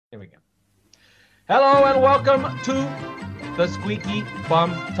Here we go. Hello and welcome to the Squeaky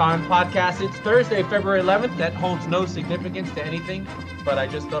Bum Time Podcast. It's Thursday, February 11th. That holds no significance to anything, but I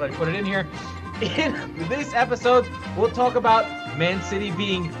just thought I'd put it in here. In this episode, we'll talk about Man City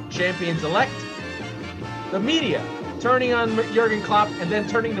being champions-elect, the media turning on Jurgen Klopp and then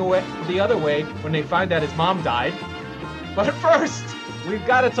turning the other way when they find out his mom died. But first, we've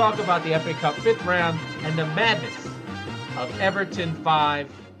got to talk about the FA Cup 5th round and the madness of Everton 5-4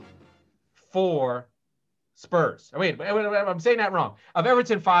 Spurs. Oh, wait, I'm saying that wrong. Of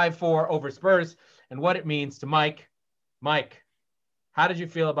Everton 5-4 over Spurs and what it means to Mike. Mike, how did you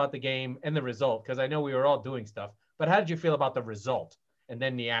feel about the game and the result? Because I know we were all doing stuff, but how did you feel about the result and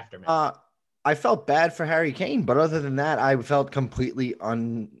then the aftermath? I felt bad for Harry Kane, but other than that, I felt completely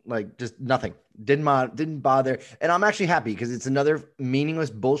just nothing. Didn't bother. And I'm actually happy because it's another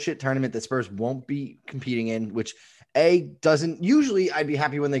meaningless bullshit tournament that Spurs won't be competing in, which doesn't usually. I'd be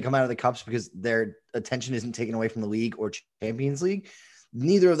happy when they come out of the cups because their attention isn't taken away from the league or Champions League.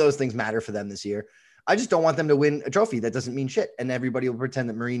 Neither of those things matter for them this year. I just don't want them to win a trophy. That doesn't mean shit. And everybody will pretend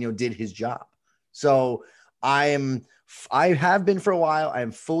that Mourinho did his job. So I have been for a while. I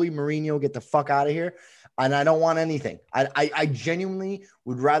am fully Mourinho. Get the fuck out of here. And I don't want anything. I genuinely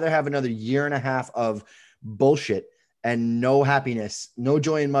would rather have another year and a half of bullshit and no happiness, no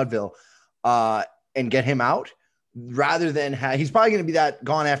joy in Mudville, and get him out rather than he's probably going to be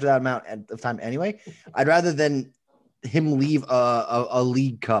gone after that amount of time anyway. I'd rather than him leave a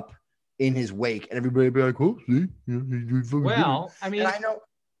league cup in his wake and everybody be like, oh, see? Well, I mean, and I know.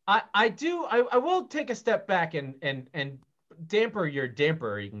 I will take a step back and damper your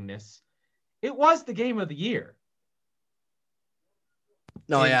damperingness. It was the game of the year.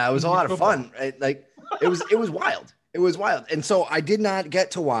 No, yeah, it was a lot of fun. Right? Like it was wild. It was wild. And so I did not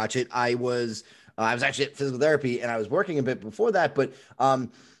get to watch it. I was actually at physical therapy and I was working a bit before that, but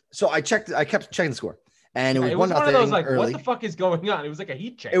so I kept checking the score. And it was one of those like, early. What the fuck is going on? It was like a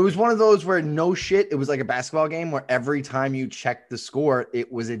heat check. It was one of those where no shit. It was like a basketball game where every time you checked the score, it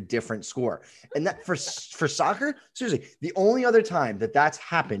was a different score. And that for soccer, seriously, the only other time that's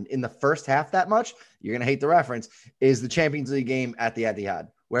happened in the first half that much, you're gonna hate the reference, is the Champions League game at the Etihad,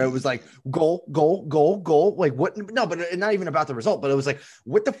 where it was like goal, goal, goal, goal. Like what? No, but not even about the result. But it was like,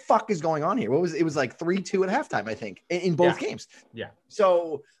 what the fuck is going on here? It was like 3-2 at halftime, I think, in both games. Yeah.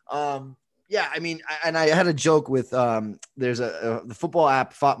 So. Yeah, I mean, and I had a joke with there's the football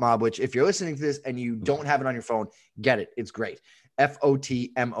app FOTMob, which if you're listening to this and you don't have it on your phone, get it. It's great.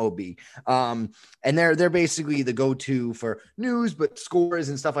 FOTMOB. And they're basically the go-to for news, but scores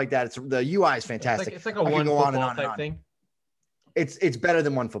and stuff like that. The UI is fantastic. It's like a one football type thing. It's better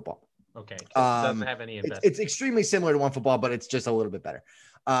than one football. Okay. So it doesn't have any investment. It's extremely similar to one football, but it's just a little bit better.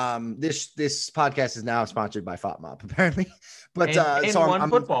 This podcast is now sponsored by FOTMob, apparently. But so I'm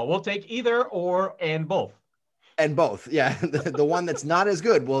football. We'll take either or and both. And both, yeah. The one that's not as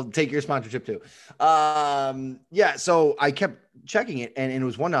good will take your sponsorship too. Yeah. So I kept checking it, and it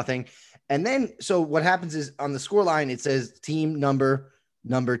was 1-0. And then, so what happens is on the score line it says team number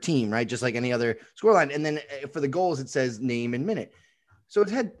team, right? Just like any other score line. And then for the goals it says name and minute. So it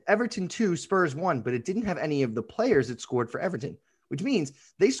had Everton 2, Spurs 1, but it didn't have any of the players that scored for Everton, which means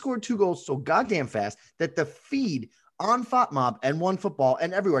they scored 2 goals so goddamn fast that the feed on FOTMob and OneFootball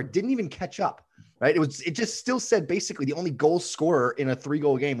and everywhere didn't even catch up, right? It just still said basically the only goal scorer in a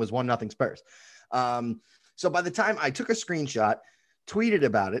 3-goal game was 1-0 Spurs. So by the time I took a screenshot, tweeted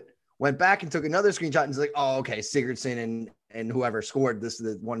about it, went back and took another screenshot and was like, oh, okay, Sigurdsson and whoever scored the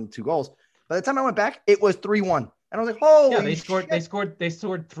 1-2 goals. By the time I went back, it was 3-1. And I was like, holy shit. They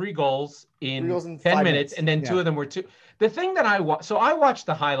scored 3 goals in 10 minutes, and then 2 of them were 2. The thing that I watched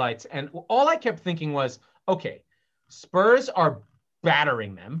the highlights, and all I kept thinking was, okay, Spurs are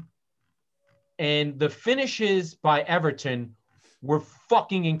battering them, and the finishes by Everton were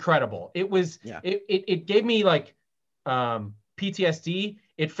fucking incredible. It was, it gave me like PTSD.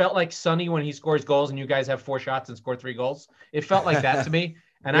 It felt like Sonny when he scores goals and you guys have 4 shots and score 3 goals. It felt like that to me.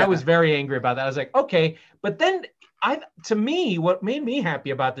 And I was very angry about that. I was like, okay. But then to me, what made me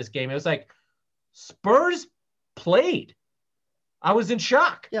happy about this game, it was like Spurs played. I was in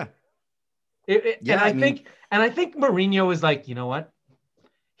shock. Yeah. And I think Mourinho is like, you know what?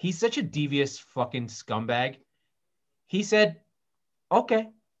 He's such a devious fucking scumbag. He said, okay,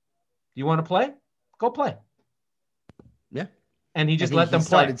 you want to play? Go play. Yeah. And he just let them play. He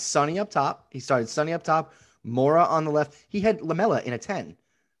started Sonny up top. Mora on the left. He had Lamela in a 10.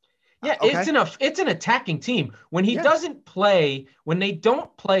 Yeah, okay. It's an attacking team. When he doesn't play, when they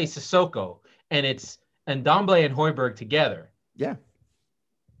don't play Sissoko, and it's Ndombele and Højbjerg together. Yeah.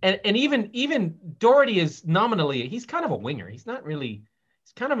 And even Doherty is nominally, he's kind of a winger. He's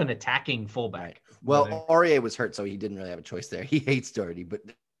kind of an attacking fullback. Right. Well, Aurier was hurt, so he didn't really have a choice there. He hates Doherty, but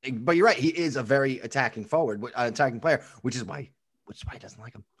you're right. He is a very attacking player, which is why he doesn't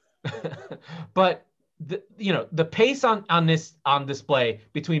like him. But the pace on display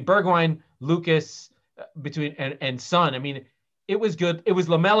between Bergwijn, Lucas, and Son. I mean, it was good. It was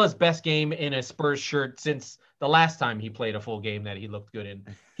Lamella's best game in a Spurs shirt since the last time he played a full game that he looked good in.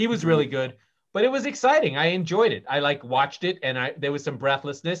 He was really good, but it was exciting. I enjoyed it. I watched it, and there was some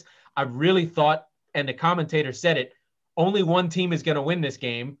breathlessness. I really thought, and the commentator said it, only one team is going to win this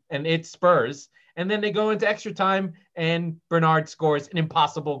game, and it's Spurs. And then they go into extra time, and Bernard scores an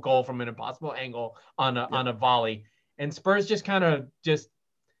impossible goal from an impossible angle on a volley. And Spurs just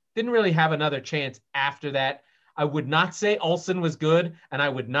didn't really have another chance after that. I would not say Olsen was good, and I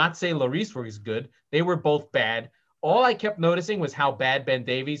would not say Lloris was good. They were both bad. All I kept noticing was how bad Ben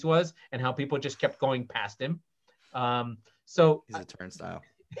Davies was and how people just kept going past him. So he's a turnstile.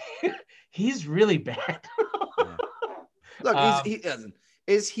 He's really bad. Yeah. Look,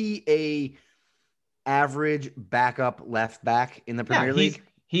 is he a average backup left back in the Premier League?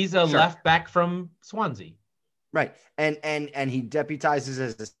 He's a left back from Swansea. Right. And he deputizes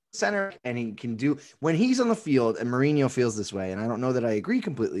as a center, and he can do when he's on the field, and Mourinho feels this way, and I don't know that I agree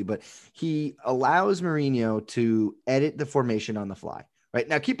completely, but he allows Mourinho to edit the formation on the fly. Right.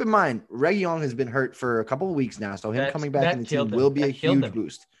 Now, keep in mind, Reguilon has been hurt for a couple of weeks now, so him coming back in the team will be a huge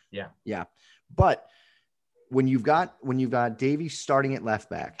boost. Yeah. Yeah. But when you've got Davies starting at left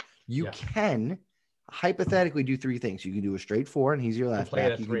back, you can hypothetically do three things. You can do a straight four, and he's your left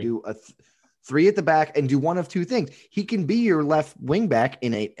back. You can do a three at the back and do one of two things. He can be your left wing back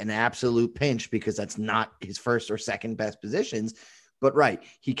in an absolute pinch, because that's not his first or second best positions. But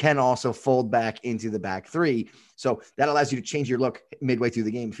he can also fold back into the back three. So that allows you to change your look midway through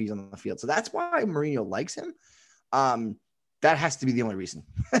the game if he's on the field. So that's why Mourinho likes him. That has to be the only reason,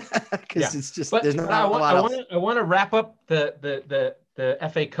 because it's just there's not a lot else. I want to wrap up the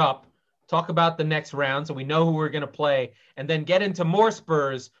FA Cup, talk about the next round so we know who we're going to play, and then get into more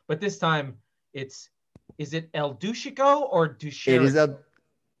Spurs. But this time is it El Douchico or Douchico? It is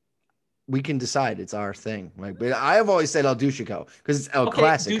we can decide. It's our thing. But I have always said El Douchico because it's El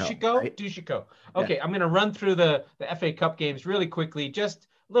Clasico. Douchico. Okay, I'm going to run through the FA Cup games really quickly. Just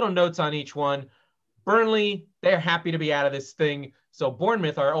little notes on each one. Burnley, they're happy to be out of this thing. So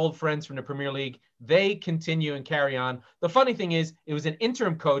Bournemouth, our old friends from the Premier League, they continue and carry on. The funny thing is, it was an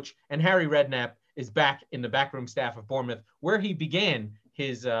interim coach, and Harry Redknapp is back in the backroom staff of Bournemouth, where he began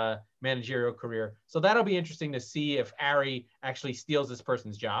his managerial career. So that'll be interesting to see if Harry actually steals this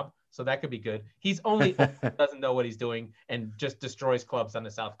person's job. So that could be good. He's only doesn't know what he's doing and just destroys clubs on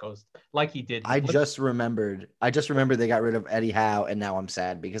the South Coast like he did. I just remembered they got rid of Eddie Howe, and now I'm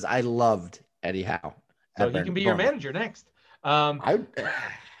sad because I loved Eddie Howe. So he can be your manager next. Man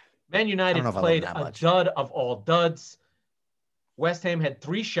United played a dud of all duds. West Ham had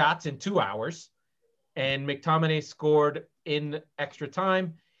 3 shots in 2 hours, and McTominay scored in extra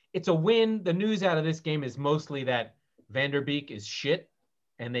time. It's a win. The news out of this game is mostly that Van der Beek is shit,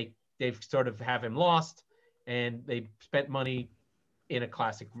 and they've sort of have him lost, and they spent money in a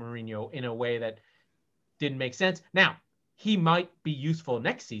classic Mourinho in a way that didn't make sense. Now, he might be useful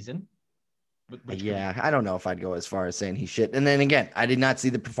next season. Yeah, I don't know if I'd go as far as saying he's shit. And then again, I did not see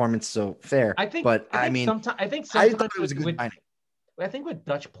the performance, so fair. I think sometimes I thought it was a good signing. I think with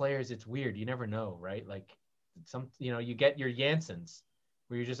Dutch players, it's weird. You never know, right? Like you get your Janssens,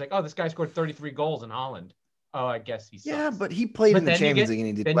 where you're just like, oh, this guy scored 33 goals in Holland. Oh, I guess he sucks. Yeah, but he played in the Champions League and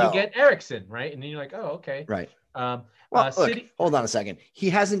he did well. Then you get Eriksen, right? And then you're like, oh, okay. Right. Look, hold on a second. He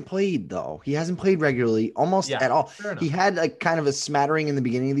hasn't played, though. He hasn't played regularly almost at all. He had like kind of a smattering in the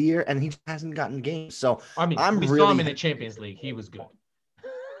beginning of the year, and he hasn't gotten games. So we saw him in the Champions League. He was good.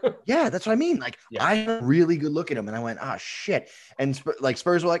 Yeah, that's what I mean. I had a really good look at him, and I went, "Ah, shit!" And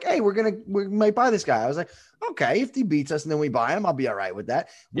Spurs were like, "Hey, we might buy this guy." I was like, "Okay, if he beats us and then we buy him, I'll be all right with that."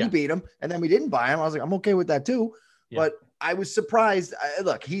 We beat him, and then we didn't buy him. I was like, "I'm okay with that too." Yeah. But I was surprised.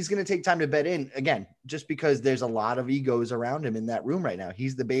 Look, he's going to take time to bed in again, just because there's a lot of egos around him in that room right now.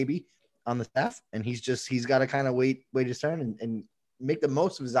 He's the baby on the staff, and he's got to kind of wait his turn and make the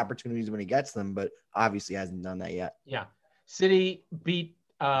most of his opportunities when he gets them. But obviously, hasn't done that yet. Yeah, City beat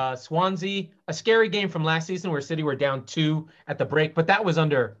Swansea, a scary game from last season where City were down 2 at the break, but that was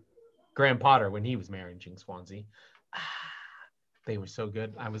under Graham Potter when he was managing Swansea. They were so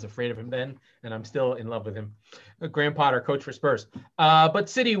good. I was afraid of him then, and I'm still in love with him. Graham Potter, coach for Spurs. But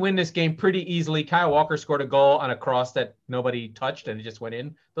City win this game pretty easily. Kyle Walker scored a goal on a cross that nobody touched, and it just went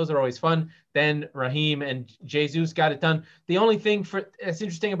in. Those are always fun. Then Raheem and Jesus got it done. The only thing that's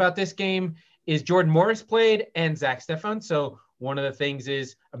interesting about this game is Jordan Morris played and Zach Steffen. So One of the things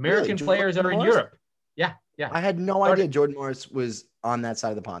is American Really? players are in Europe. Yeah. I had no idea Jordan Morris was on that side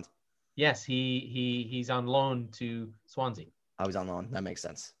of the pond. Yes, he's on loan to Swansea. I was on loan. That makes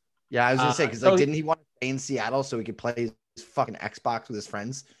sense. Yeah, I was gonna say because like, didn't he want to stay in Seattle so he could play his fucking Xbox with his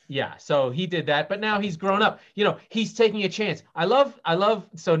friends? Yeah, so he did that, but now he's grown up. He's taking a chance. I love.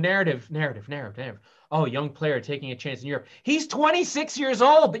 So narrative. Oh, young player taking a chance in Europe. He's 26 years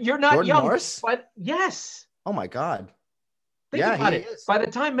old. You're not Jordan young, Morris? but yes. Oh my God. Think about it. By the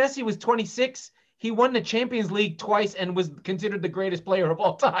time Messi was 26, he won the Champions League twice and was considered the greatest player of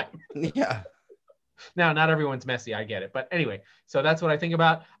all time. Yeah. Now, not everyone's Messi. I get it. But anyway, so that's what I think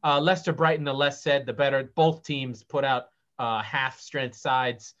about. Leicester Brighton, the less said, the better. Both teams put out half-strength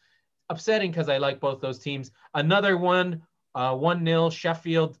sides. Upsetting because I like both those teams. Another one, 1-0.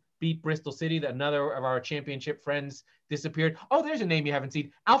 Sheffield beat Bristol City. Another of our championship friends disappeared. Oh, there's a name you haven't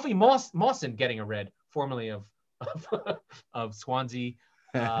seen. Alfie Mawson getting a red, formerly of Swansea.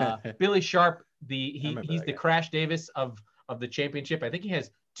 Billy Sharp, he's the Crash Davis of the championship. I think he has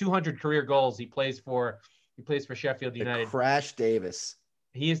 200 career goals. He plays for Sheffield United. Crash Davis.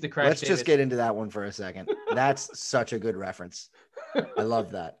 He is the Crash Let's Davis. Just get into that one for a second. That's such a good reference. I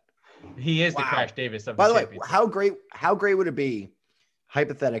love that. He is the Crash Davis of By the way, how great would it be,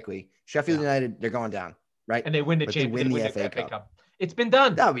 hypothetically, Sheffield United, they're going down, right? And they win the championship. They win the FA Cup. It's been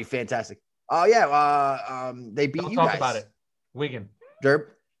done. That would be fantastic. Oh, yeah. They beat you guys. Talk about it. Wigan.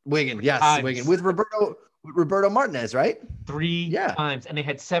 Wigan, yes. Wigan. With Roberto Martinez, right? 3 times. And they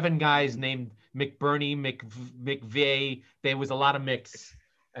had 7 guys named McBurney, McVeigh. There was a lot of mix.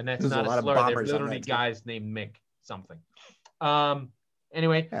 And that's not a slur. There's literally guys named Mick something.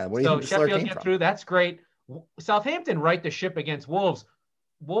 Anyway, so Sheffield get through. That's great. Southampton right the ship against Wolves.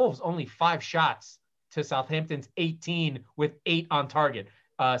 Wolves only 5 shots to Southampton's 18 with 8 on target.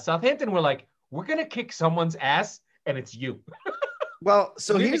 Southampton were like, we're going to kick someone's ass, and it's you. Well,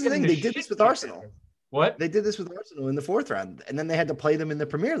 so here's the thing. They did this with Arsenal. What? They did this with Arsenal in the 4th round, and then they had to play them in the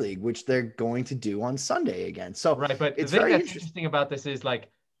Premier League, which they're going to do on Sunday again. So right, but the thing that's interesting about this is like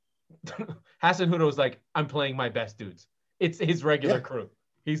Hassan Hudo was like, I'm playing my best dudes. It's his regular crew.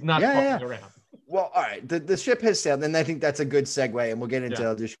 He's not fucking around. Well, all right. The ship has sailed, and I think that's a good segue, and we'll get into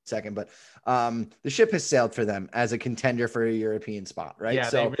Douchico in a second. But the ship has sailed for them as a contender for a European spot, right? Yeah,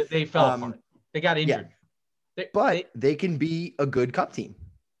 so they fell apart. They got injured. Yeah. They can be a good cup team.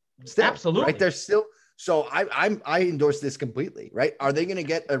 Still, absolutely. Right? They're still. So I endorse this completely. Right? Are they going to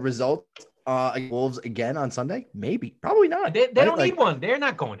get a result against Wolves again on Sunday? Maybe. Probably not. They don't need one. They're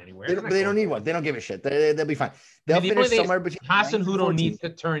not going anywhere. They don't need one. They don't give a shit. They'll be fine. They'll finish somewhere between. Hassan Hudo needs to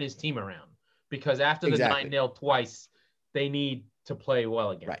turn his team around because after the 9-0 twice, they need to play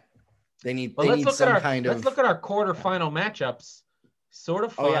well again. Right. They need. Let's look at our quarterfinal matchups. Sort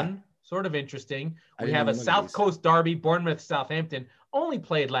of fun. Sort of interesting. We have a South Coast derby, Bournemouth, Southampton. Only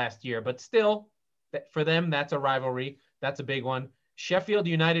played last year, but still, for them, that's a rivalry. That's a big one. Sheffield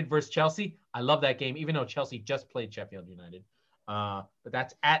United versus Chelsea. I love that game, even though Chelsea just played Sheffield United. But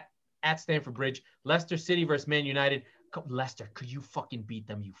that's at Stamford Bridge. Leicester City versus Man United. Leicester, could you fucking beat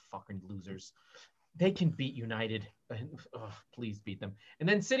them, you fucking losers? They can beat United. Please beat them. And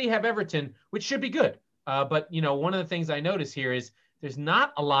then City have Everton, which should be good. But, one of the things I notice here is there's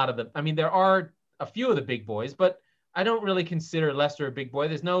not a lot of them. I mean, there are a few of the big boys, but I don't really consider Leicester a big boy.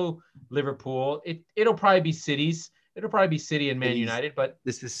 There's no Liverpool. It'll probably be City's. It'll probably be City and Man United, but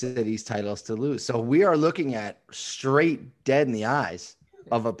this is City's titles to lose. So we are looking at straight dead in the eyes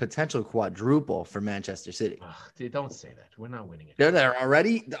of a potential quadruple for Manchester City. Dude, don't say that. We're not winning it. They're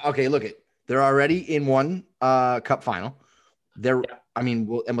already okay. Look it. They're already in one cup final. We'll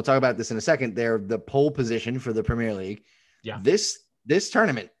talk about this in a second. They're the pole position for the Premier League. Yeah. This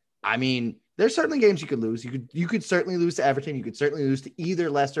tournament. I mean, there's certainly games you could lose. You could certainly lose to Everton. You could certainly lose to either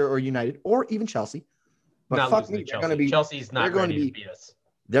Leicester or United or even Chelsea. But not fuck me, Chelsea's not going to beat us.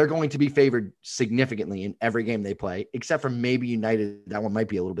 They're going to be favored significantly in every game they play, except for maybe United. That one might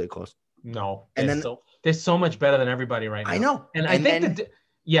be a little bit close. No, they're so much better than everybody right now. I know, and I think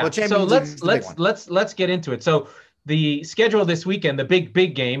so let's get into it. So the schedule this weekend, the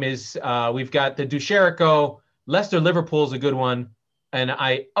big game is we've got the Douchico. Leicester Liverpool is a good one, and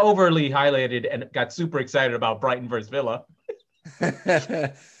I overly highlighted and got super excited about Brighton versus Villa.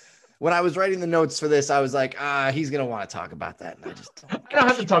 When I was writing the notes for this, I was like, he's going to want to talk about that. And I don't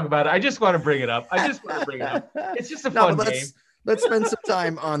have to talk about it. I just want to bring it up. It's just a fun game. Let's spend some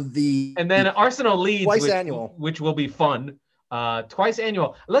time on the... And then Arsenal Leeds, annual, which will be fun. Twice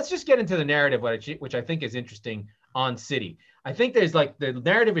annual. Let's just get into the narrative, which I think is interesting on City. I think there's the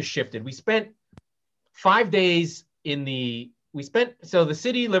narrative is shifted. We spent 5 days so the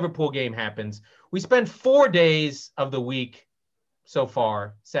City-Liverpool game happens. We spend 4 days of the week so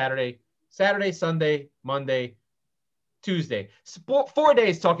far. Saturday, Sunday, Monday, Tuesday. 4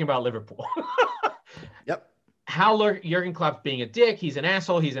 days talking about Liverpool. Yep. How Jurgen Klopp's being a dick. He's an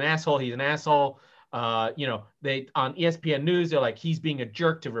asshole. He's an asshole. He's an asshole. They on ESPN News, they're like, he's being a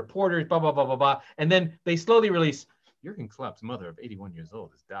jerk to reporters, blah, blah, blah, blah, blah. And then they slowly release, Jurgen Klopp's mother of 81 years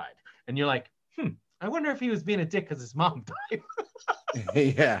old has died. And you're like, I wonder if he was being a dick because his mom died.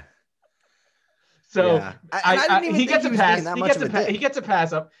 Yeah. So yeah. He gets a pass. He gets a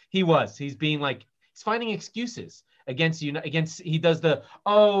pass up. He's being like, he's finding excuses against you. He does the,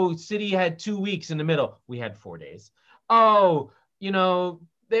 City had 2 weeks in the middle. We had 4 days. There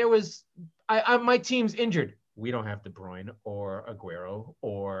was, my team's injured. We don't have De Bruyne or Aguero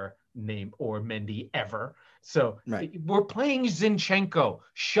or Mendy ever. So we're playing Zinchenko.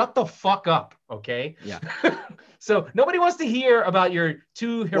 Shut the fuck up, okay? Yeah. So nobody wants to hear about your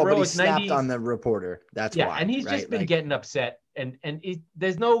two heroic 90s. But he snapped on the reporter. That's why. And he's just been getting upset. And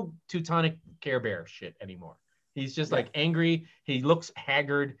there's no Teutonic Care Bear shit anymore. He's just like angry. He looks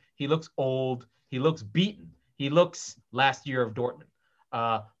haggard. He looks old. He looks beaten. He looks last year of Dortmund.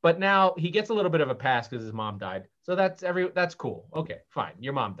 But now he gets a little bit of a pass because his mom died. So that's cool. Okay, fine.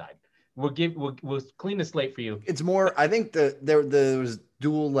 Your mom died. We'll clean the slate for you. It's more, I think there was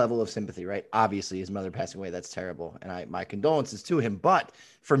dual level of sympathy, right? Obviously his mother passing away, that's terrible. And my condolences to him. But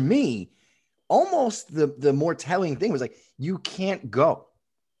for me, almost the more telling thing was like, you can't go,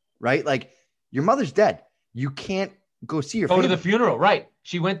 right? Like your mother's dead. You can't go see your family. To the funeral, right?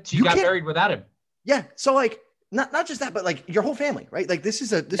 She got buried without him. Yeah. So like, not just that, but like your whole family, right? Like this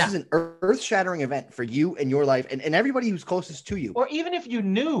is an earth-shattering event for you and your life and everybody who's closest to you. Or even if you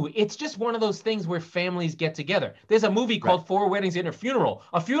knew, it's just one of those things where families get together. There's a movie called Four Weddings and a Funeral.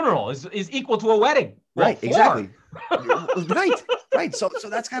 A funeral is equal to a wedding. Right, exactly. Right. So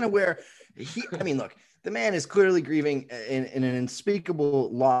that's kind of where look, the man is clearly grieving in an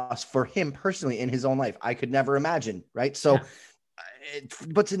unspeakable loss for him personally in his own life. I could never imagine, right? So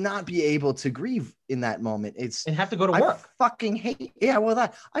but to not be able to grieve in that moment, and have to go to work. I fucking hate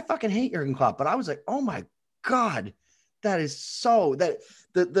Jurgen Klopp, but I was like, oh my God, that is so that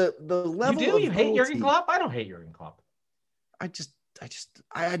the level you hate Jurgen Klopp? I don't hate Jurgen Klopp.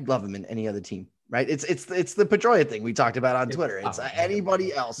 I'd love him in any other team, right? It's the Pedroia thing we talked about on Twitter. It's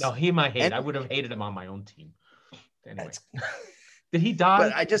anybody else. No, he might hate. I would have hated him on my own team. Anyway, did he die?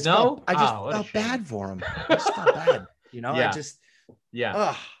 But I just felt bad for him. I just felt bad.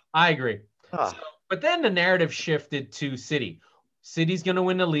 I agree. But then the narrative shifted to City. City's going to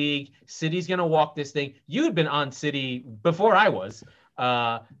win the league. City's going to walk this thing. You had been on City before I was,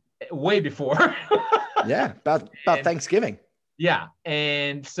 way before. about Thanksgiving. Yeah,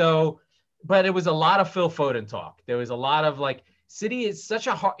 and so, but it was a lot of Phil Foden talk. There was a lot of like, City is such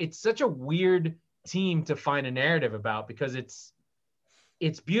a weird team to find a narrative about because it's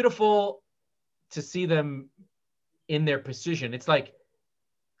beautiful to see them in their precision. It's like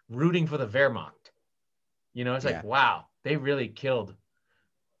rooting for the Wehrmacht. It's like, wow, they really killed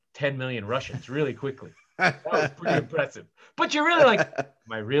 10 million Russians really quickly. That was pretty impressive. But you're really like,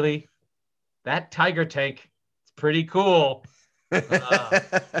 am I really? That Tiger tank, it's pretty cool. But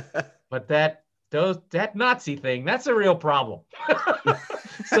that Nazi thing, that's a real problem.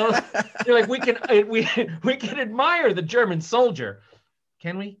 So you're like, we can admire the German soldier.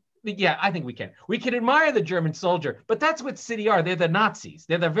 Can we? Yeah, I think we can. We can admire the German soldier, but that's what City are. They're the Nazis.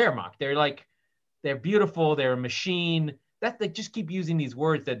 They're the Wehrmacht. They're beautiful. They're a machine. That they just keep using these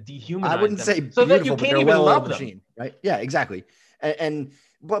words that dehumanize them. I wouldn't say so beautiful, that you can't even love them. Machine, right? Yeah, exactly.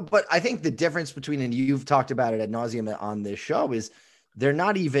 But I think the difference between, and you've talked about it ad nauseum on this show, is they're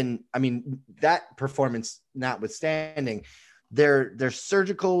not even. I mean, that performance notwithstanding, they're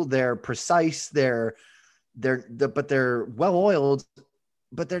surgical. They're precise. but they're well oiled.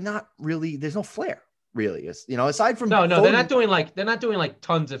 But they're not really. There's no flair, really. Aside from no, they're not doing like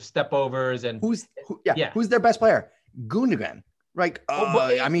tons of step overs and who's their best player? Gundogan, right?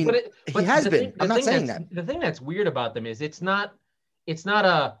 He has been. I'm not saying that. The thing that's weird about them is it's not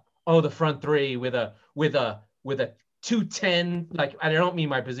the front three with a 210. Like, I don't mean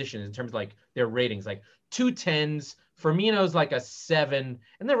my position in terms of like their ratings, like 210s. Firmino's like a 7,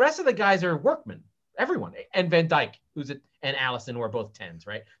 and the rest of the guys are workmen. Everyone, and Van Dijk, and Allison, who are both 10s,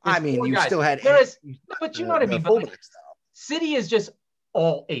 right? There's still had. But you know what I mean. But City is just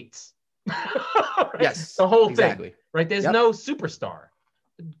all 8s. Right? Yes, the whole exactly. thing, right? There's no superstar.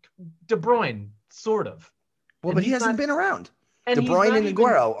 De Bruyne, sort of. Well, but he hasn't been around. De Bruyne and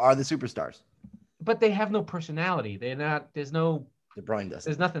Aguero are the superstars. But they have no personality. They're not. There's no. De Bruyne does.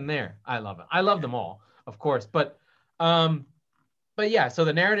 There's nothing there. I love it. I love them all, of course. But But yeah, so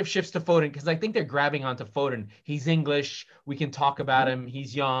the narrative shifts to Foden because I think they're grabbing onto Foden. He's English. We can talk about him.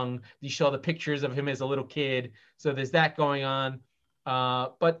 He's young. You show the pictures of him as a little kid. So there's that going on.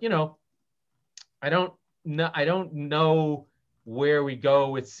 But I don't know where we go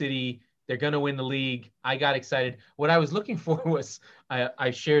with City. They're going to win the league. I got excited. What I was looking for was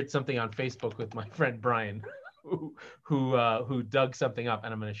I shared something on Facebook with my friend Brian, who dug something up,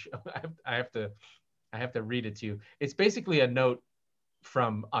 and I'm going to show. I have to read it to you. It's basically a note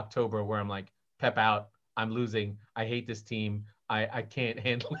from October where I'm like, Pep out. I'm losing. I hate this team. I can't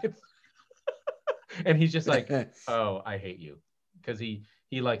handle it. And he's just like, oh, I hate you, because he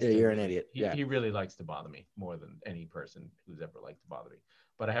likes. You're an idiot. He really likes to bother me more than any person who's ever liked to bother me.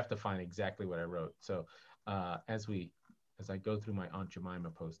 But I have to find exactly what I wrote. So as I go through my Aunt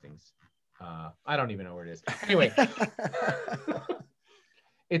Jemima postings, I don't even know where it is. Anyway,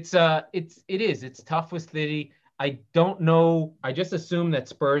 it's tough with City. I don't know. I just assume that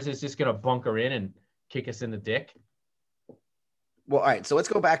Spurs is just going to bunker in and kick us in the dick. Well, all right. So let's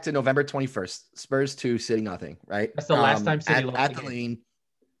go back to November 21st. Spurs 2, City nothing. Right. That's the last time City lost at the Lane.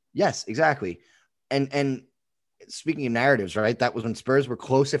 Yes, exactly. And speaking of narratives, right? That was when Spurs were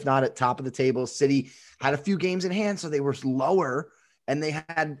close, if not at top of the table. City had a few games in hand, so they were lower, and they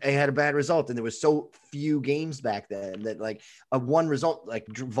had a bad result. And there was so few games back then that like a one result like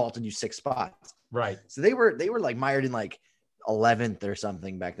vaulted you 6 spots. Right. So they were like mired in like 11th or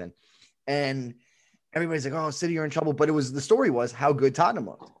something back then. And everybody's like, oh, City are in trouble. But the story was how good Tottenham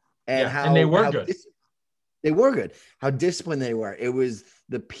looked. And they were good. They were good. How disciplined they were. It was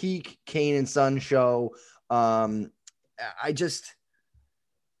the peak Kane and Son show. I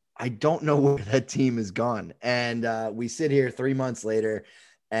don't know where that team has gone. And we sit here 3 months later,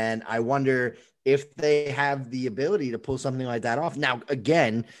 and I wonder if they have the ability to pull something like that off. Now,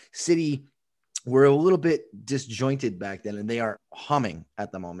 again, City were a little bit disjointed back then, and they are humming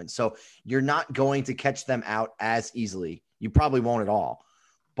at the moment. So you're not going to catch them out as easily. You probably won't at all.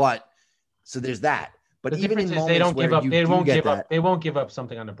 But so there's that. But even in moments they don't where give up, they won't give that, up. They won't give up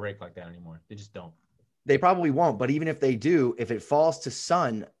something on the break like that anymore. They just don't. They probably won't. But even if they do, if it falls to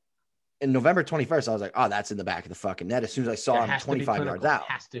Son in November 21st, I was like, oh, that's in the back of the fucking net. As soon as I saw him 25 yards out,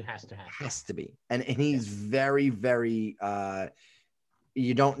 has to be. And he's very, very.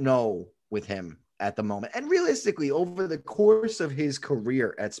 You don't know with him at the moment. And realistically, over the course of his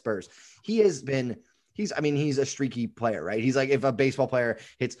career at Spurs, he's a streaky player, right? He's like if a baseball player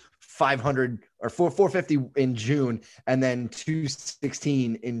hits 500 or 450 in June and then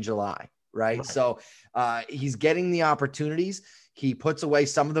 216 in July, right? So he's getting the opportunities. He puts away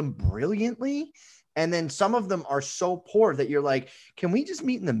some of them brilliantly. And then some of them are so poor that you're like, can we just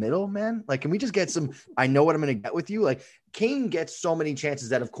meet in the middle, man? Like, can we just get some, I know what I'm going to get with you. Like Kane gets so many chances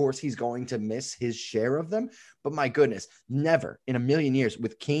that of course he's going to miss his share of them. But my goodness, never in a million years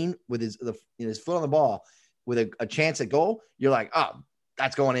with Kane, with his foot on the ball, with a chance at goal, you're like, oh,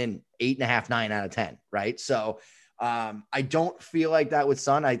 that's going in 8.5, 9 out of 10. Right. So I don't feel like that with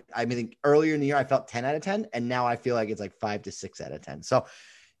Son. I mean, earlier in the year, I felt 10 out of 10. And now I feel like it's like 5 to 6 out of 10. So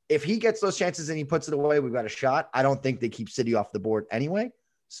if he gets those chances and he puts it away, we've got a shot. I don't think they keep City off the board anyway.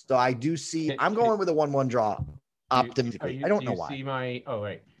 So I do see, I'm going with a 1-1 draw optimistically. I don't know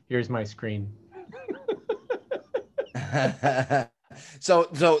why. Here's my screen. So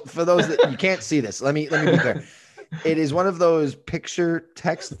for those that you can't see this, let me be clear. It is one of those picture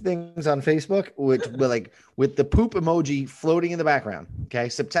text things on Facebook with the poop emoji floating in the background. Okay.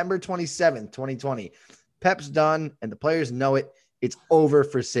 September 27th, 2020. Pep's done and the players know it. It's over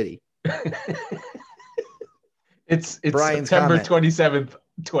for City. It's Brian's September 27th,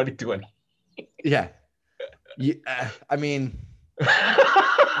 2020. Yeah. I mean,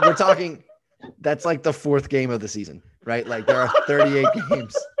 we're talking, that's like the 4th game of the season, right? Like there are 38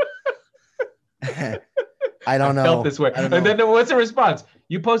 games. I don't know. Felt this way. And then what's the response?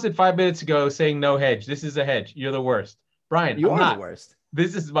 You posted 5 minutes ago saying no hedge. This is a hedge. You're the worst. Brian, you I'm are not. The worst.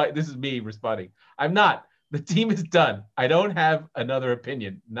 This is me responding. I'm not. The team is done. I don't have another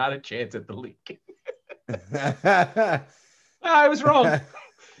opinion. Not a chance at the league. I was wrong.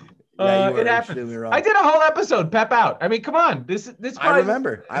 Yeah, it happened. Wrong. I did a whole episode. Pep out. I mean, come on. This. I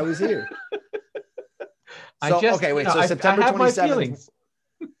remember. I was here. So September 27th.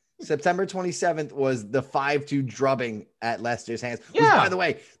 September 27th was the 5-2 drubbing at Leicester's hands. Yeah. Which, by the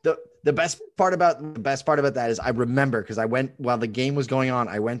way, the best part about that is I remember because while the game was going on,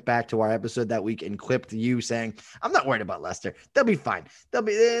 I went back to our episode that week and clipped you saying, I'm not worried about Leicester. They'll be fine. They'll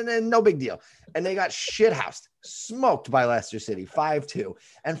be no big deal. And they got shithoused, smoked by Leicester City, 5-2.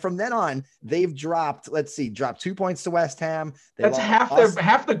 And from then on, they've dropped 2 points to West Ham. That's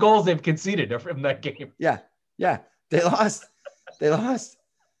half the goals they've conceded from that game. Yeah. They lost They lost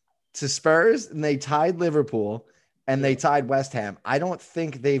to Spurs, and they tied Liverpool, and they tied West Ham. I don't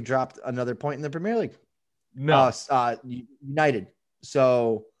think they've dropped another point in the Premier League. No. United.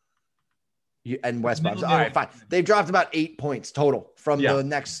 So, and West Brom. All right, fine. They've dropped about 8 points total from the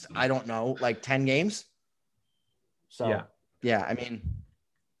next, I don't know, like 10 games. So, yeah, I mean.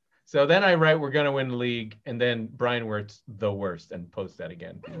 So then I write, we're going to win the league. And then Brian Wirtz, the worst, and post that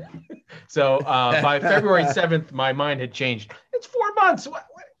again. So by February 7th, my mind had changed. It's 4 months.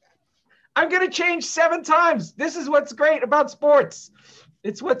 I'm going to change 7 times. This is what's great about sports.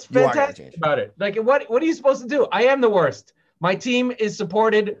 It's what's fantastic about it. Like, what are you supposed to do? I am the worst. My team is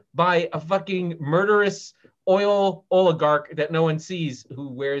supported by a fucking murderous oil oligarch that no one sees who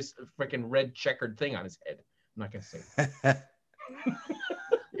wears a freaking red checkered thing on his head. I'm not going to say it.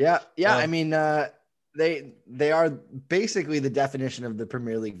 Yeah. I mean, they are basically the definition of the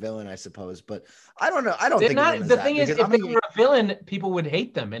Premier League villain, I suppose. But I don't know. I don't think the thing is, if they were a villain, people would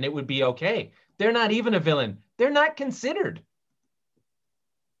hate them, and it would be okay. They're not even a villain. They're not considered.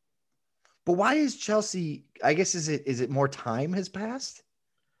 But why is Chelsea? I guess is it more time has passed?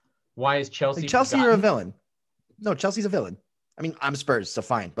 Why is Chelsea? Like Chelsea are a villain. No, Chelsea's a villain. I mean, I'm Spurs, so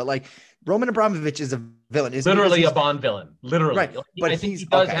fine. But like Roman Abramovich is a villain. Literally a Bond villain. Literally. Right. But I think he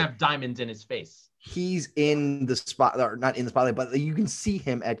does have diamonds in his face. He's in the spot, or not in the spotlight, but you can see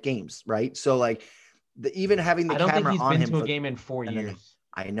him at games, right? So like even having the camera on him. I don't think he's been to a game in 4 years.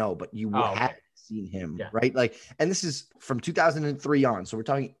 I know, but you have seen him, right? Like, and this is from 2003 on. So we're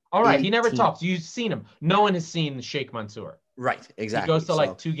talking. All right. He never talks. You've seen him. No one has seen Sheikh Mansour. Right. Exactly. He goes to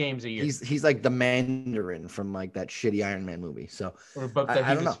like 2 games a year. He's like the Mandarin from like that shitty Iron Man movie. So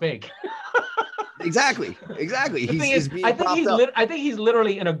I don't know. Fake. Exactly. I think he's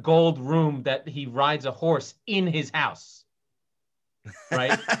literally in a gold room that he rides a horse in his house,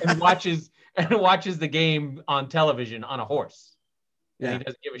 right? and watches the game on television on a horse. And he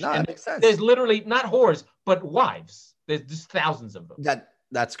doesn't give a shit. That makes sense. There's literally not whores, but wives. There's just thousands of them.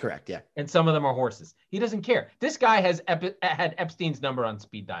 That's correct. Yeah. And some of them are horses. He doesn't care. This guy had Epstein's number on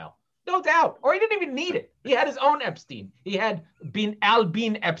speed dial. No doubt. Or he didn't even need it. He had his own Epstein. He had Al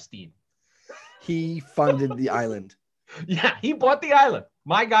Bean Epstein. He funded the island. Yeah, he bought the island.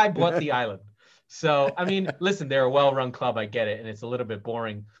 My guy bought the island. So, I mean, listen, they're a well-run club. I get it. And it's a little bit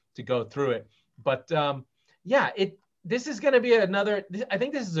boring to go through it. But, this is going to be I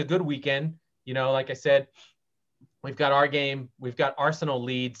think this is a good weekend. You know, like I said, we've got our game. We've got Arsenal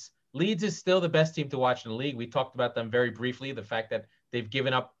Leeds. Leeds is still the best team to watch in the league. We talked about them very briefly, the fact that they've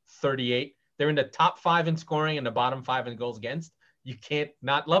given up 38. They're in the top 5 in scoring and the bottom 5 in goals against. You can't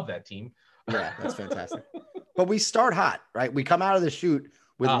not love that team. Yeah, that's fantastic. But we start hot, right? We come out of the chute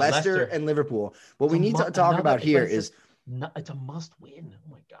with Leicester and Liverpool. What we need to talk about here is it's a must win.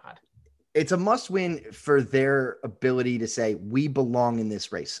 Oh my God. It's a must win for their ability to say we belong in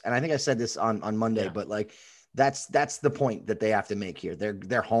this race. And I think I said this on Monday, but like that's the point that they have to make here.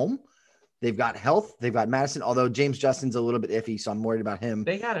 They're home. They've got health. They've got Madison, although James Justin's a little bit iffy, so I'm worried about him.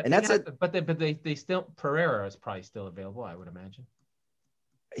 They got it. And but they still Pereira is probably still available, I would imagine.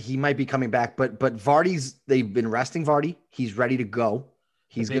 He might be coming back, but Vardy's. They've been resting Vardy. He's ready to go.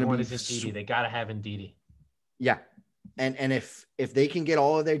 He's going to be. Ndidi. They got to have Ndidi. Yeah, and if they can get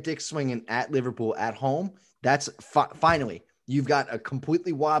all of their dicks swinging at Liverpool at home, that's finally you've got a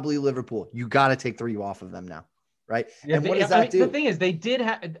completely wobbly Liverpool. You got to take 3 off of them now, right? Yeah, and what does that do? The thing is, they did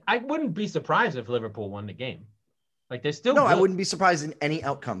have. I wouldn't be surprised if Liverpool won the game. Like they're still. No, good. I wouldn't be surprised in any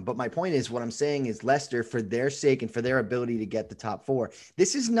outcome. But my point is, what I'm saying is, Leicester, for their sake and for their ability to get the top 4,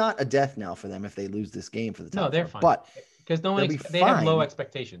 this is not a death knell for them if they lose this game for the top. No, they're 4. fine. But because they have low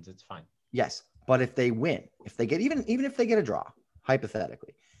expectations, it's fine. Yes, but if they win, if they get even if they get a draw,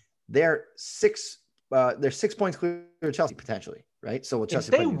 hypothetically, they're 6 points clear of Chelsea potentially, right? So if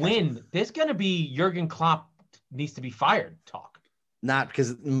they win, there's going to be Jurgen Klopp needs to be fired talk. Not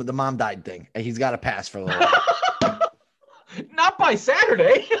because the mom died thing. He's got to pass for a little while. Not by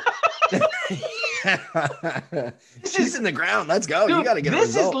Saturday. She's in the ground. Let's go. Dude, you got to get a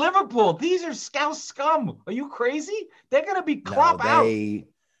result. This is Liverpool. These are Scouse scum. Are you crazy? They're going to be Klopp out.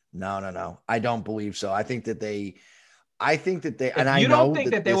 No. I don't believe so. I think that they, you don't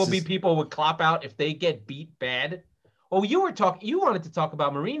think that there will be people with Klopp out if they get beat bad? Oh, you wanted to talk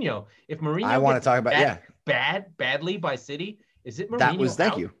about Mourinho. If Mourinho I want to talk about, badly by City, is it Mourinho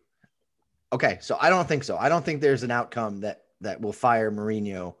thank you. Okay, so I don't think so. I don't think there's an outcome that will fire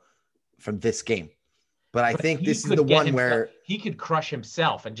Mourinho from this game. But I think this is the one where he could crush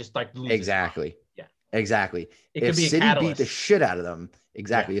himself and just like lose. Exactly. Yeah. Exactly. If City beat the shit out of them,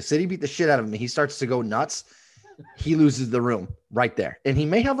 If City beat the shit out of him, he starts to go nuts. He loses the room right there, and he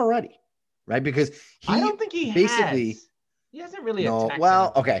may have already, right? Because I don't think he basically has. He hasn't really No, attacked.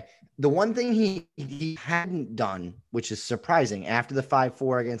 well, okay. The one thing he hadn't done, which is surprising, after the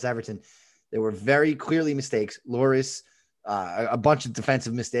 5-4 against Everton, there were very clearly mistakes. Loris, a bunch of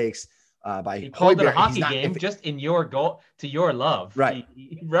defensive mistakes by he called Højbjerg. it a hockey game just in your goal to your love. Right.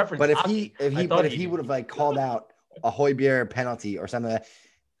 He referenced but if hockey. he would have like called out a Højbjerg penalty or something like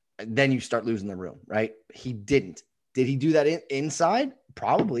that, then you start losing the room, right? He didn't. Did he do that inside?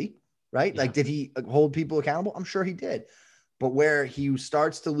 Probably, right? Yeah. Like, did he hold people accountable? I'm sure he did. But where he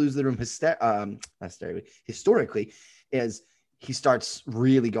starts to lose the room historically is he starts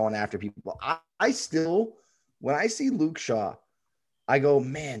really going after people. I still, when I see Luke Shaw, I go,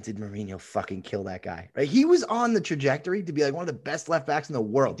 man, did Mourinho fucking kill that guy? Right? He was on the trajectory to be like one of the best left backs in the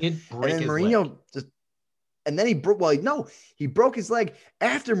world. He did break and then his Mourinho leg. And then he broke. Well, no, he broke his leg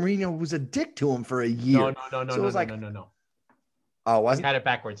after Mourinho was a dick to him for a year. No. Oh, wasn't? I had it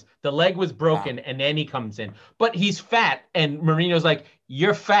backwards. The leg was broken, and then he comes in. But he's fat, and Mourinho's like,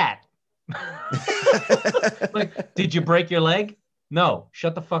 "You're fat." Like, did you break your leg? No.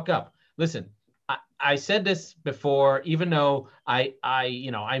 Shut the fuck up. Listen, I said this before. Even though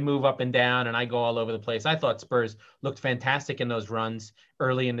I move up and down and I go all over the place, I thought Spurs looked fantastic in those runs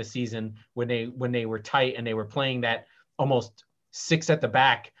early in the season when they were tight and they were playing that almost 6 at the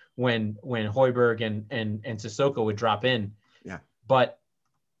back when Højbjerg and Sissoko would drop in. Yeah. But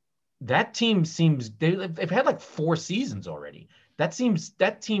that team seems they've had like 4 seasons already. That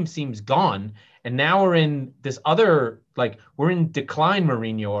team seems gone, and now we're in this other, like, we're in decline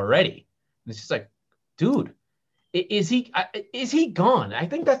Mourinho already. And it's just like, dude, is he gone? I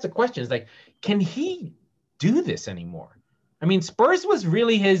think that's the question. Is like, can he do this anymore? I mean, Spurs was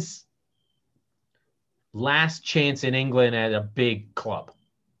really his last chance in England at a big club.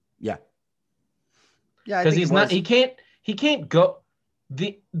 Yeah. Yeah, because he can't go.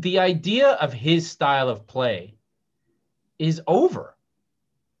 The idea of his style of play is over.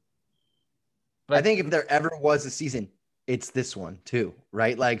 But I think if there ever was a season, it's this one too,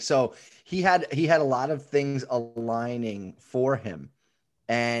 right? Like, so he had a lot of things aligning for him,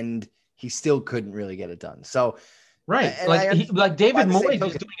 and he still couldn't really get it done. So, right, like David Moyes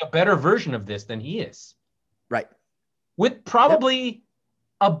is doing a better version of this than he is, right? With probably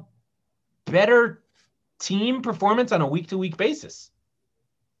a better team performance on a week-to-week basis.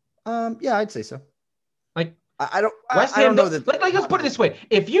 Yeah, I'd say so. Like, I don't know that. Like, let's put it this way: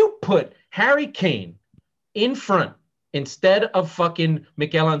 if you put Harry Kane in front instead of fucking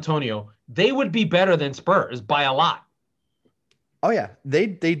Mikel Antonio, they would be better than Spurs by a lot. Oh yeah,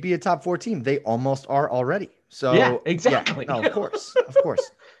 they'd be a top 4 team. They almost are already. So yeah, exactly. Yeah, no, of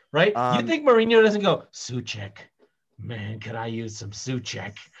course, Right? You think Mourinho doesn't go, Souček, man? Could I use some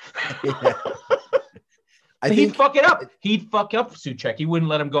Souček? Yeah. He'd fuck it up. He'd fuck up Souček. He wouldn't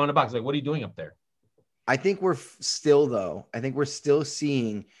let him go in the box. Like, what are you doing up there? I think we're still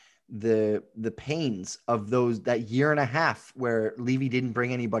seeing the pains of that year and a half where Levy didn't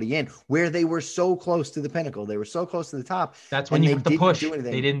bring anybody in, where they were so close to the pinnacle. They were so close to the top. That's when you have to push.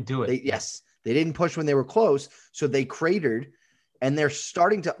 They didn't do it. They didn't push when they were close. So they cratered, and they're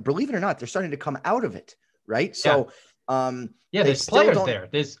starting to, believe it or not, they're starting to come out of it. Right. So, there's players there.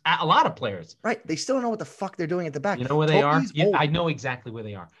 There's a lot of players. Right. They still don't know what the fuck they're doing at the back. You know where they are? I know exactly where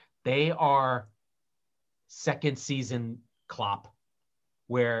they are. They are second season Klopp,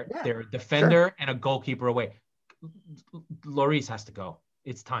 where they're a defender and a goalkeeper away. Lloris has to go.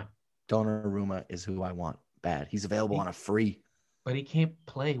 It's time. Donnarumma is who I want bad. He's available on a free. But he can't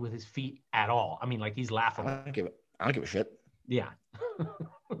play with his feet at all. I mean, like, he's laughable. I don't give a shit. Yeah.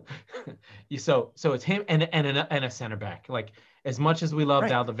 So it's him and a center back. Like, as much as we loved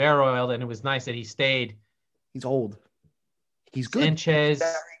Alderweireld, and it was nice that he stayed. He's old. He's good. Sanchez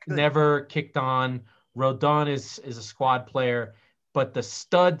never kicked on. Rodon is a squad player, but the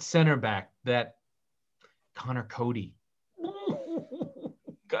stud center back, that Connor Cody.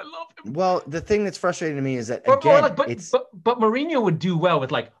 I love him. Well, the thing that's frustrating to me is that but Mourinho would do well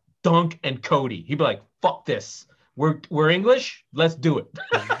with like Dunk and Cody. He'd be like, "Fuck this. We're English. Let's do it."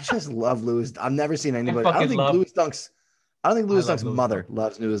 I just love Lewis. I've never seen anybody. I don't think Lewis Dunk's mother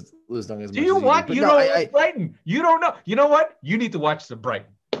loves Lewis Dunk as much. Do you what? You know Brighton. You don't know. You know what? You need to watch the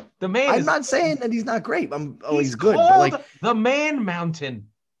Brighton. The man. I'm not saying that he's not great. He's good. But like the Man Mountain.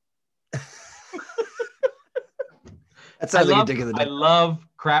 That sounds like a dick of the day. I love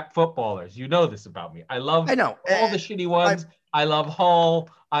crap footballers. You know this about me. I know all the shitty ones. I love Hull.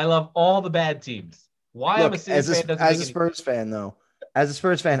 I love all the bad teams. Why I'm a City fan doesn't as a Spurs fan, though. As a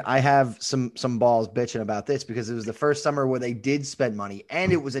Spurs fan, I have some balls bitching about this because it was the first summer where they did spend money,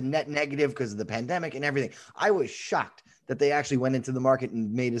 and it was a net negative because of the pandemic and everything. I was shocked that they actually went into the market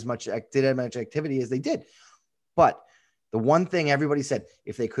and made as much activity as they did. But The one thing everybody said,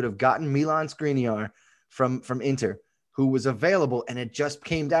 if they could have gotten Milan Skriniar from Inter, who was available, and it just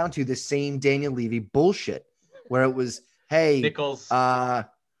came down to the same Daniel Levy bullshit, where it was, hey, Nichols.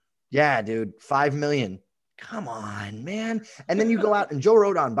 Yeah, dude, $5 million. Come on, man. And then you go out, and Joe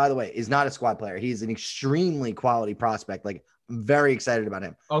Rodon, by the way, is not a squad player. He's an extremely quality prospect. Like, I'm very excited about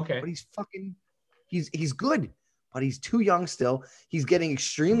him. Okay. But he's good, but he's too young still. He's getting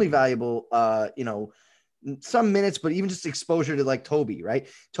extremely valuable, some minutes, but even just exposure to like Toby, right?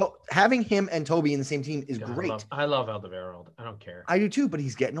 Having him and Toby in the same team is great. I love Alderweireld. I don't care. I do too, but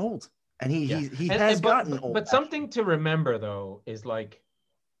he's getting old, and he has gotten old. But something to remember though is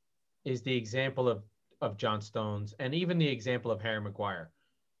the example of John Stones, and even the example of Harry Maguire.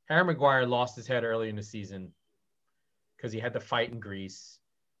 Harry Maguire lost his head early in the season because he had to fight in Greece.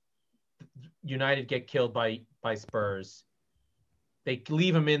 United get killed by Spurs. They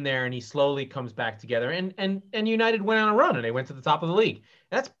leave him in there, and he slowly comes back together. And United went on a run, and they went to the top of the league.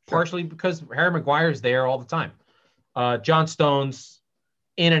 That's partially because Harry Maguire is there all the time. John Stones,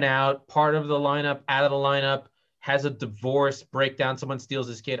 in and out, part of the lineup, out of the lineup, has a divorce breakdown. Someone steals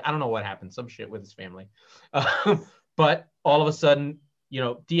his kid. I don't know what happened. Some shit with his family. But all of a sudden,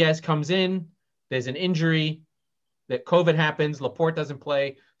 Diaz comes in. There's an injury. That COVID happens. Laporte doesn't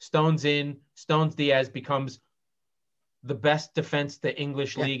play. Stones in. Stones Diaz becomes the best defense the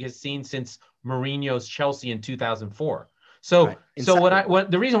English league has seen since Mourinho's Chelsea in 2004. So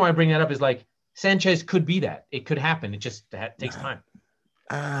the reason why I bring that up is like Sanchez could be that. It could happen. It just takes time.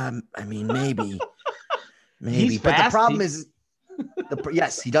 I mean, maybe, He's but fast. the problem is,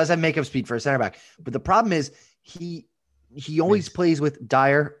 yes, he does have makeup speed for a center back, but the problem is he always plays with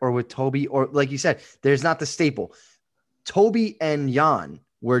Dyer or with Toby, or like you said, there's not the staple. Toby and Jan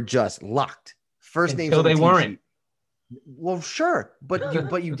were just locked. First names until they weren't. Well, sure,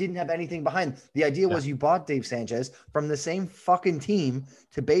 but you didn't have anything behind. The idea was you bought Dave Sanchez from the same fucking team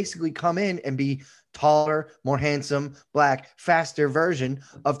to basically come in and be taller, more handsome, black, faster version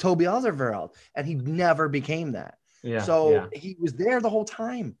of Toby Alderweireld, and he never became that. He was there the whole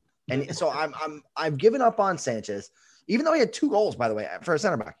time, and so I've given up on Sanchez, even though he had 2 goals, by the way, for a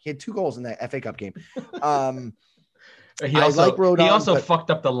center back. He had 2 goals in that FA Cup game. He also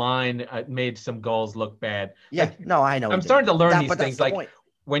fucked up the line, made some goals look bad. Yeah, I know. I'm starting to learn these things. Like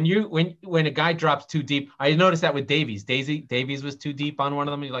when a guy drops too deep, I noticed that with Davies. Davies was too deep on one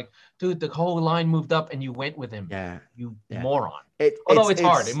of them. You're like, dude, the whole line moved up and you went with him. Yeah, you moron. Although it's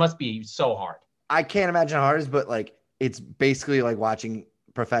hard. It must be so hard. I can't imagine how hard it is, but like it's basically like watching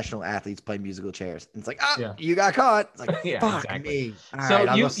professional athletes play musical chairs. And it's like, you got caught. It's like, fuck me.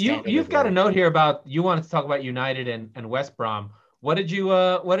 So you've got a note here about, you wanted to talk about United and West Brom. What did you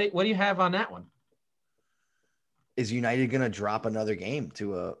what do you have on that one? Is United going to drop another game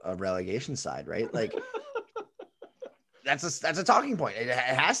to a relegation side, right? Like that's a talking point. It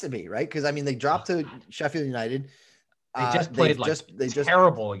has to be, right? Because I mean, they dropped to Sheffield United. They just played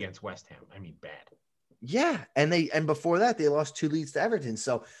terrible against West Ham. I mean, bad. Yeah, and before that they lost 2 leads to Everton.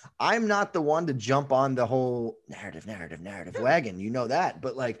 So I'm not the one to jump on the whole narrative wagon, you know that.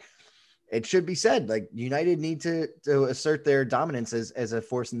 But like, it should be said, like United need to assert their dominance as a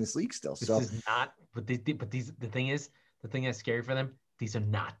force in this league still. This is not, the thing that's scary for them. These are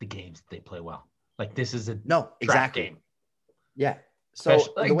not the games that they play well. Like this is a game. Yeah. So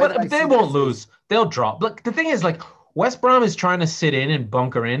but they won't lose. They'll draw. Look, the thing is, like West Brom is trying to sit in and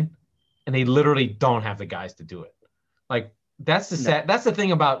bunker in. And they literally don't have the guys to do it. Like that's the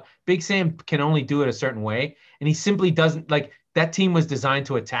thing about Big Sam can only do it a certain way. And he simply doesn't. Like that team was designed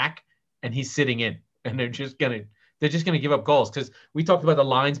to attack and he's sitting in, and they're just going to give up goals. Cause we talked about the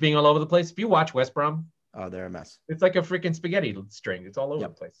lines being all over the place. If you watch West Brom, they're a mess. It's like a freaking spaghetti string. It's all over the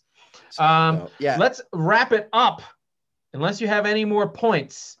place. Let's wrap it up. Unless you have any more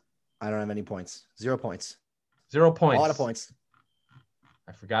points. I don't have any points. 0 points. 0 points. A lot of points.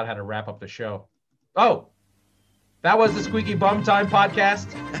 I forgot how to wrap up the show. Oh, that was the Squeaky Bum Time podcast.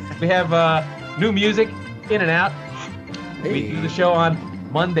 We have new music, In and Out. Hey. We do the show on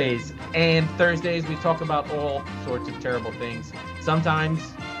Mondays and Thursdays. We talk about all sorts of terrible things. Sometimes,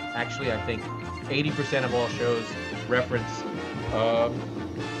 actually, I think 80% of all shows reference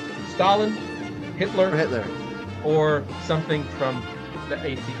Stalin, Hitler, or something from the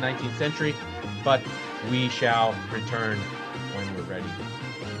 18th, 19th century. But we shall return when we're ready.